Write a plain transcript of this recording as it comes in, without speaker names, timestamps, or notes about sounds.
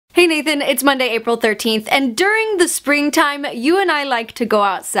Hey Nathan, it's Monday, April 13th, and during the springtime, you and I like to go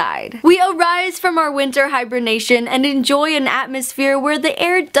outside. We arise from our winter hibernation and enjoy an atmosphere where the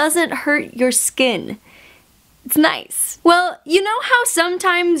air doesn't hurt your skin. It's nice. Well, you know how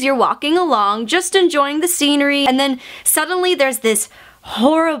sometimes you're walking along, just enjoying the scenery, and then suddenly there's this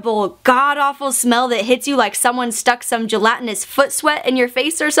horrible, god-awful smell that hits you like someone stuck some gelatinous foot sweat in your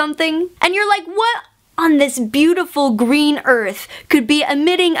face or something? And you're like, what on this beautiful green earth could be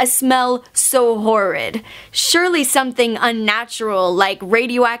emitting a smell so horrid? Surely something unnatural like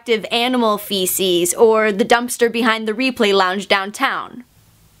radioactive animal feces or the dumpster behind the replay lounge downtown.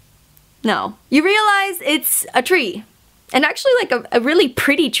 No. You realize it's a tree. And actually like a really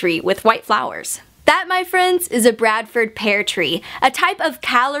pretty tree with white flowers. That, my friends, is a Bradford pear tree, a type of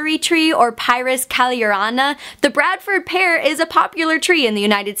Callery tree or Pyrus Calleryana. The Bradford pear is a popular tree in the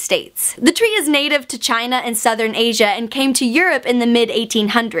United States. The tree is native to China and southern Asia and came to Europe in the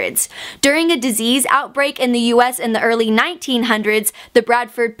mid-1800s. During a disease outbreak in the US in the early 1900s, the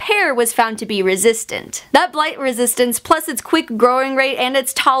Bradford pear was found to be resistant. That blight resistance, plus its quick growing rate and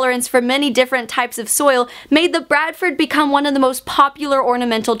its tolerance for many different types of soil, made the Bradford become one of the most popular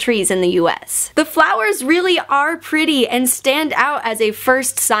ornamental trees in the US. The flowers really are pretty and stand out as a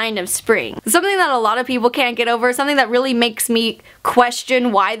first sign of spring. Something that a lot of people can't get over, something that really makes me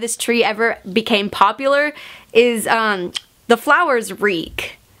question why this tree ever became popular, is the flowers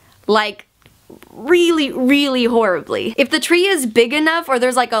reek. Like, really horribly. If the tree is big enough or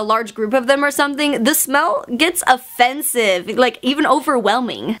there's like a large group of them or something, the smell gets offensive, like even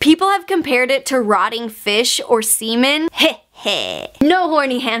overwhelming. People have compared it to rotting fish or semen. No,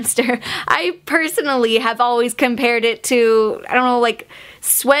 horny hamster. I personally have always compared it to, I don't know, like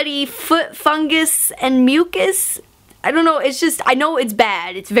sweaty foot fungus and mucus. I don't know, it's just, I know it's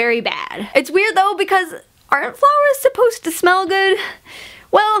bad. It's very bad. It's weird though because aren't flowers supposed to smell good?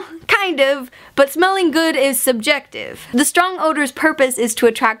 Well, kind of, but smelling good is subjective. The strong odor's purpose is to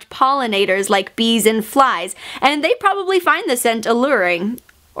attract pollinators like bees and flies, and they probably find the scent alluring.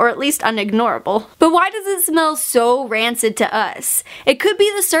 Or at least unignorable. But why does it smell so rancid to us? It could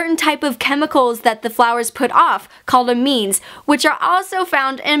be the certain type of chemicals that the flowers put off, called amines, which are also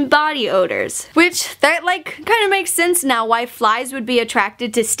found in body odors. Which, that like, kind of makes sense now why flies would be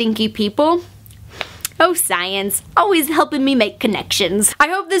attracted to stinky people. Oh, science. Always helping me make connections. I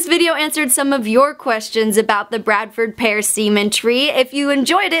hope this video answered some of your questions about the Bradford pear semen tree. If you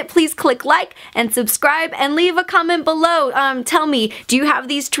enjoyed it, please click like and subscribe and leave a comment below. Tell me, do you have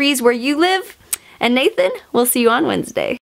these trees where you live? And Nathan, we'll see you on Wednesday.